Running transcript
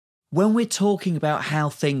When we're talking about how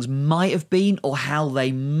things might have been or how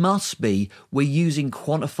they must be, we're using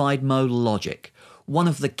quantified modal logic. One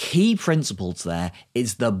of the key principles there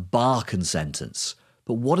is the Barcan sentence.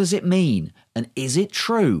 But what does it mean? And is it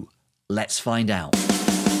true? Let's find out.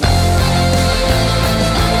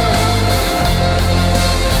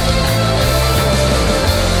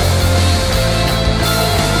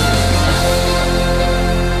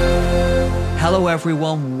 Hello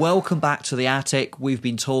everyone, welcome back to the attic. We've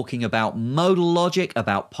been talking about modal logic,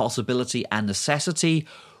 about possibility and necessity.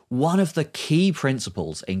 One of the key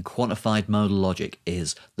principles in quantified modal logic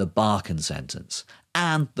is the Barcan sentence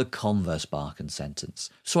and the converse Barcan sentence.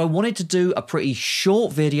 So I wanted to do a pretty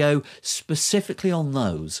short video specifically on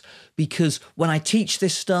those because when I teach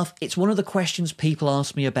this stuff, it's one of the questions people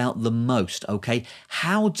ask me about the most, okay?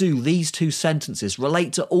 How do these two sentences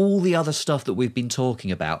relate to all the other stuff that we've been talking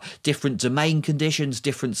about? Different domain conditions,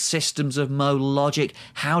 different systems of modal logic,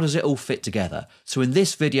 how does it all fit together? So in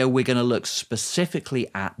this video, we're going to look specifically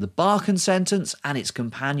at the Barcan sentence and its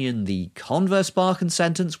companion, the converse Barcan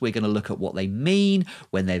sentence. We're going to look at what they mean,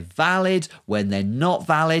 when they're valid, when they're not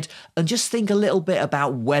valid, and just think a little bit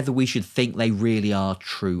about whether we should think they really are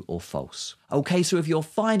true or false. Okay, so if you're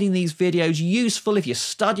finding these videos useful, if you're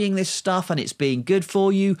studying this stuff and it's being good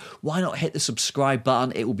for you, why not hit the subscribe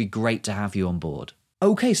button? It will be great to have you on board.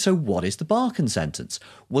 Okay, so what is the Barcan sentence?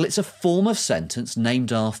 Well, it's a form of sentence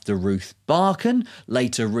named after Ruth Barcan,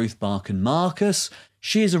 later Ruth Barcan Marcus.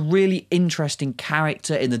 She is a really interesting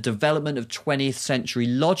character in the development of 20th century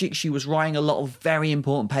logic. She was writing a lot of very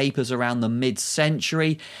important papers around the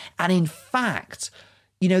mid-century. And in fact,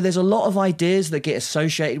 you know, there's a lot of ideas that get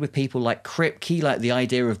associated with people like Kripke, like the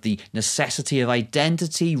idea of the necessity of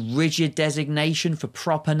identity, rigid designation for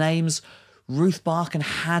proper names. Ruth Barcan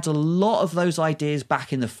had a lot of those ideas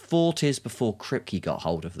back in the 40s before Kripke got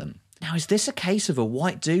hold of them. Now, is this a case of a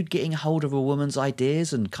white dude getting hold of a woman's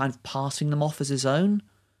ideas and kind of passing them off as his own?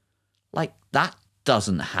 Like, that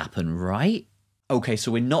doesn't happen, right? Okay,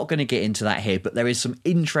 so we're not going to get into that here, but there is some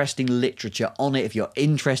interesting literature on it. If you're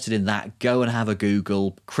interested in that, go and have a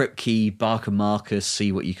Google, Kripke, Barcan Marcus,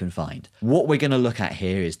 see what you can find. What we're going to look at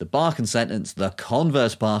here is the Barcan sentence, the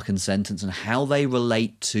converse Barcan sentence, and how they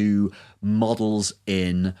relate to models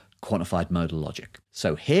in quantified modal logic.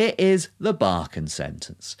 So here is the Barcan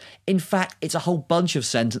sentence. In fact, it's a whole bunch of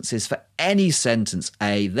sentences. For any sentence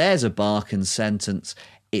A, there's a Barcan sentence.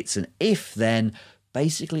 It's an if-then.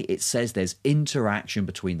 Basically, it says there's interaction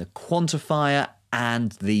between the quantifier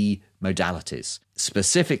and the modalities.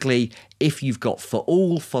 Specifically, if you've got for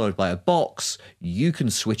all followed by a box, you can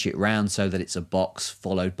switch it round so that it's a box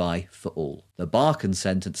followed by for all. The Barcan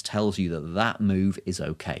sentence tells you that that move is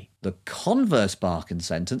okay. The converse Barcan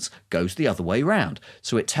sentence goes the other way round.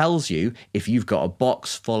 So it tells you if you've got a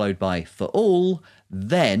box followed by for all,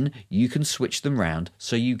 then you can switch them round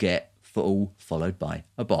so you get for all followed by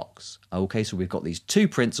a box. Okay, so we've got these two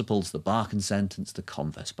principles, the Barcan sentence, the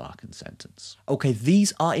converse Barcan sentence. Okay,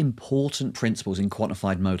 these are important principles in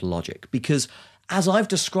quantified modal logic because as I've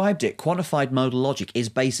described it, quantified modal logic is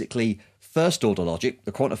basically first order logic,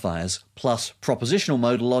 the quantifiers, plus propositional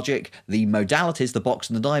modal logic, the modalities, the box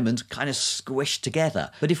and the diamond, kind of squished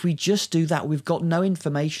together. But if we just do that, we've got no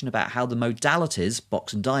information about how the modalities,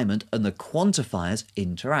 box and diamond, and the quantifiers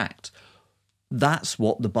interact. That's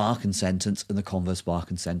what the Barcan sentence and the converse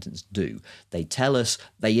Barcan sentence do. They tell us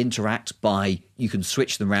they interact by, you can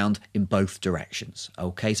switch them around in both directions.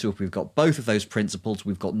 Okay, so if we've got both of those principles,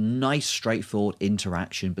 we've got nice straightforward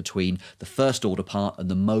interaction between the first order part and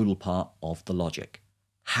the modal part of the logic.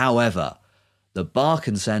 However, the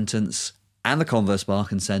Barcan sentence and the converse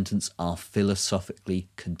Barcan sentence are philosophically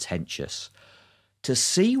contentious. To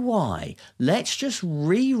see why, let's just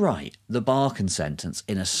rewrite the Barcan sentence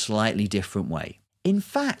in a slightly different way. In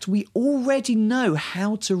fact, we already know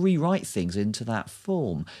how to rewrite things into that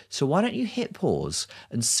form. So why don't you hit pause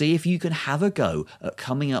and see if you can have a go at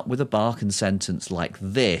coming up with a Barcan sentence like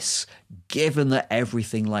this, given that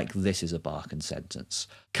everything like this is a Barcan sentence.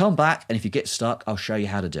 Come back, and if you get stuck, I'll show you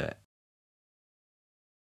how to do it.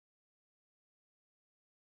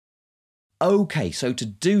 Okay, so to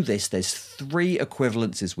do this, there's three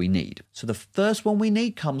equivalences we need. So the first one we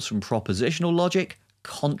need comes from propositional logic,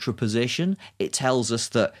 contraposition. It tells us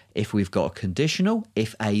that if we've got a conditional,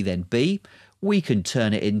 if A then B, we can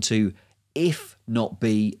turn it into if not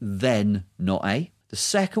B, then not A. The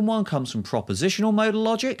second one comes from propositional modal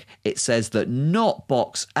logic. It says that not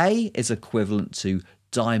box A is equivalent to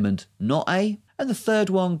diamond not A. And the third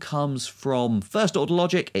one comes from first order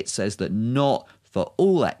logic. It says that not for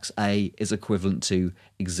all xa is equivalent to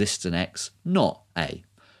existent x not A.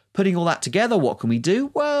 Putting all that together, what can we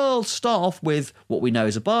do? Well, start off with what we know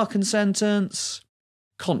is a Barcan sentence,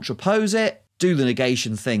 contrapose it, do the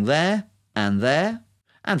negation thing there,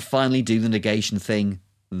 and finally do the negation thing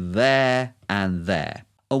there and there.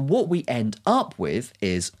 And what we end up with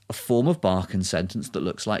is a form of Barcan sentence that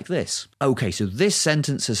looks like this. Okay, so this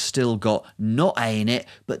sentence has still got not A in it,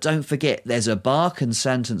 but don't forget there's a Barcan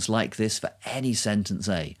sentence like this for any sentence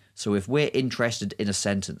A. So if we're interested in a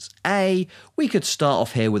sentence A, we could start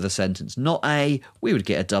off here with a sentence not A, we would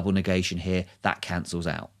get a double negation here, that cancels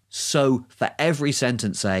out. So for every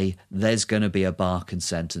sentence A, there's going to be a Barcan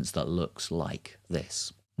sentence that looks like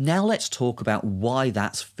this. Now let's talk about why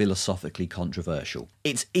that's philosophically controversial.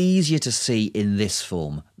 It's easier to see in this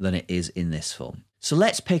form than it is in this form. So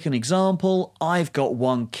let's pick an example. I've got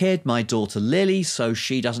one kid, my daughter Lily, so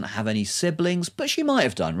she doesn't have any siblings, but she might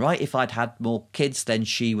have done, right? If I'd had more kids, then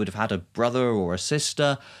she would have had a brother or a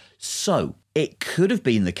sister. So it could have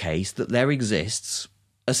been the case that there exists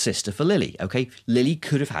a sister for Lily, okay? Lily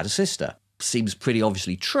could have had a sister. Seems pretty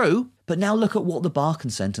obviously true, but now look at what the Barcan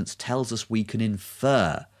sentence tells us we can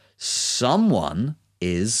infer. Someone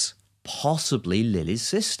is possibly Lily's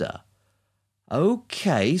sister.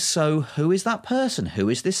 Okay, so who is that person? Who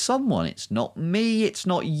is this someone? It's not me, it's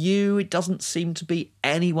not you, it doesn't seem to be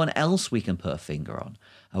anyone else we can put a finger on.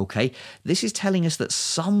 Okay, this is telling us that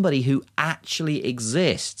somebody who actually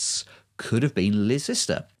exists could have been Lily's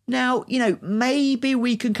sister. Now, maybe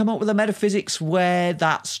we can come up with a metaphysics where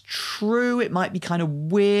that's true. It might be kind of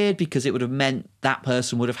weird because it would have meant that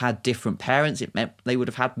person would have had different parents. It meant they would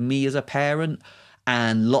have had me as a parent.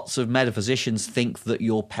 And lots of metaphysicians think that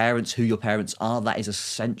your parents, who your parents are, that is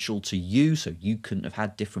essential to you. So you couldn't have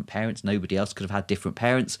had different parents. Nobody else could have had different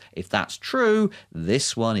parents. If that's true,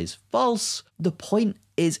 this one is false. The point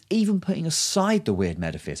is, even putting aside the weird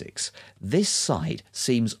metaphysics, this side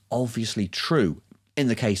seems obviously true. In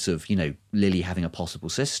the case of, Lily having a possible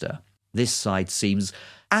sister, this side seems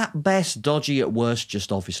at best dodgy, at worst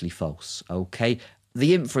just obviously false, okay?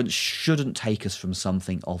 The inference shouldn't take us from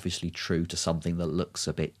something obviously true to something that looks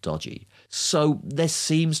a bit dodgy. So there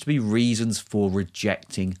seems to be reasons for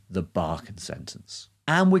rejecting the Barcan sentence.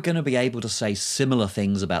 And we're going to be able to say similar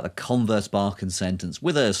things about the converse Barcan sentence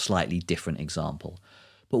with a slightly different example.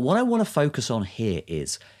 But what I want to focus on here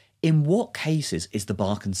is, in what cases is the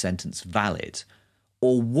Barcan sentence valid?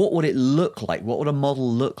 Or what would it look like? What would a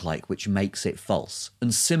model look like which makes it false?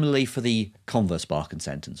 And similarly for the converse Barcan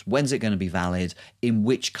sentence, when's it going to be valid? In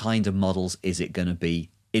which kind of models is it going to be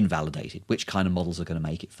invalidated? Which kind of models are going to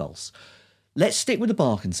make it false? Let's stick with the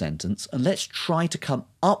Barcan sentence and let's try to come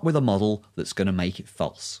up with a model that's going to make it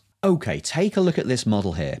false. Okay, take a look at this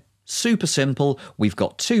model here. Super simple. We've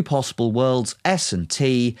got two possible worlds, S and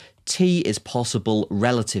T. T is possible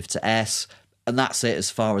relative to S. And that's it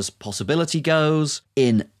as far as possibility goes.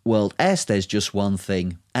 In world S, there's just one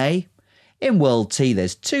thing, A. In world T,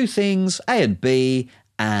 there's two things, A and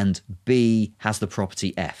B has the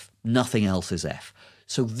property F. Nothing else is F.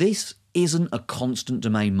 So this isn't a constant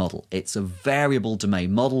domain model. It's a variable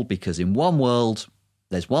domain model because in one world,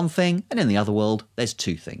 there's one thing, and in the other world, there's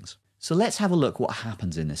two things. So let's have a look what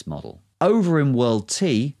happens in this model. Over in world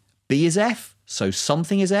T, B is F, so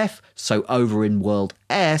something is F. So over in world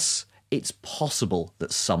S, it's possible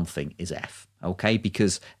that something is F, okay?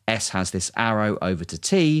 Because S has this arrow over to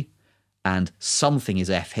T, and something is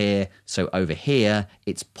F here, so over here,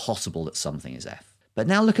 it's possible that something is F. But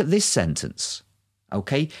now look at this sentence,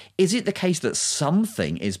 okay? Is it the case that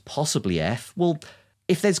something is possibly F? Well,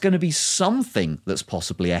 if there's going to be something that's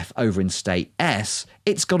possibly F over in state S,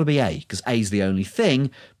 it's got to be A, because A is the only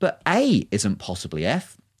thing, but A isn't possibly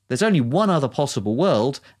F. There's only one other possible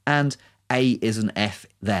world, and A is an F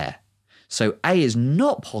there. So A is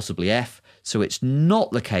not possibly F, so it's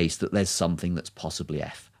not the case that there's something that's possibly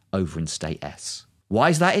F over in state S. Why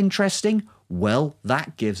is that interesting? Well,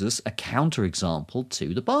 that gives us a counterexample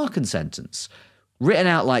to the Barcan sentence. Written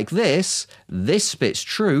out like this bit's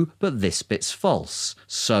true, but this bit's false.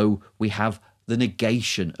 So we have the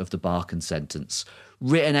negation of the Barcan sentence,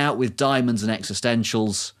 written out with diamonds and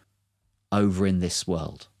existentials over in this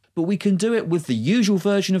world. But we can do it with the usual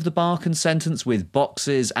version of the Barcan sentence with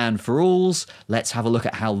boxes and for alls. Let's have a look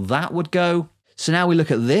at how that would go. So now we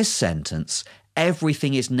look at this sentence.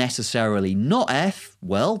 Everything is necessarily not F.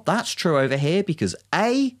 Well, that's true over here because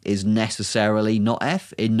A is necessarily not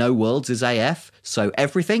F. In no worlds is AF. So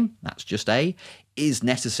everything, that's just A, is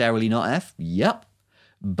necessarily not F. Yep.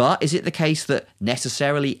 But is it the case that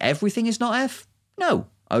necessarily everything is not F? No.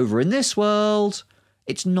 Over in this world,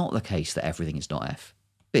 it's not the case that everything is not F.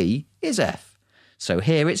 B is F. So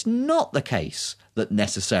here it's not the case that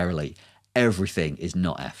necessarily everything is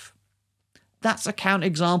not F. That's a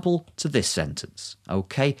counterexample to this sentence.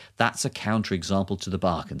 Okay, that's a counterexample to the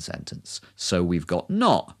Barcan sentence. So we've got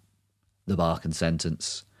not the Barcan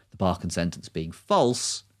sentence being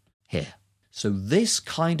false here. So this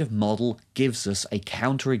kind of model gives us a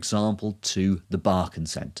counterexample to the Barcan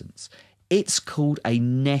sentence. It's called a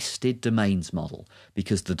nested domains model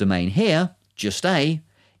because the domain here, just A,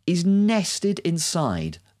 is nested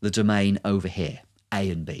inside the domain over here, A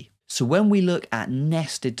and B. So when we look at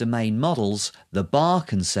nested domain models, the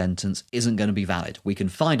Barcan sentence isn't going to be valid. We can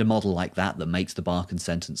find a model like that makes the Barcan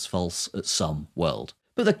sentence false at some world.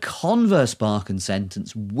 But the converse Barcan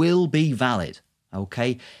sentence will be valid,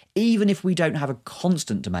 okay? Even if we don't have a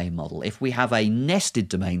constant domain model, if we have a nested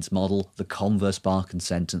domains model, the converse Barcan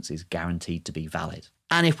sentence is guaranteed to be valid.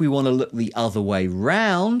 And if we want to look the other way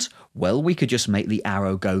round, well, we could just make the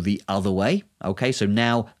arrow go the other way. Okay, so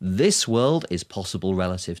now this world is possible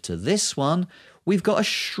relative to this one. We've got a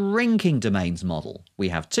shrinking domains model. We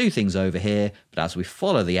have two things over here, but as we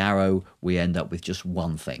follow the arrow, we end up with just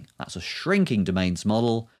one thing. That's a shrinking domains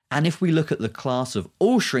model. And if we look at the class of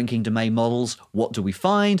all shrinking domain models, what do we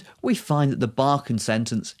find? We find that the Barcan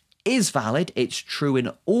sentence is valid. It's true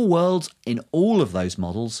in all worlds, in all of those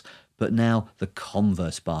models. But now the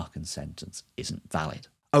converse Barcan sentence isn't valid.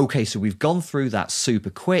 Okay, so we've gone through that super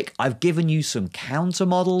quick. I've given you some counter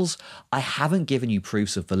models. I haven't given you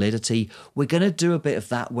proofs of validity. We're going to do a bit of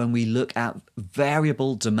that when we look at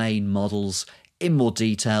variable domain models in more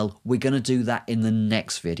detail. We're going to do that in the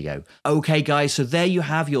next video. Okay guys, so there you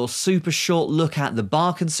have your super short look at the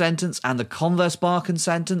Barcan sentence and the converse Barcan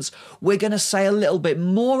sentence. We're going to say a little bit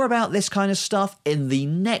more about this kind of stuff in the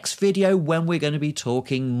next video when we're going to be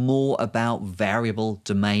talking more about variable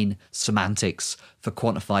domain semantics for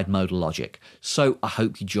quantified modal logic. So I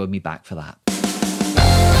hope you join me back for that.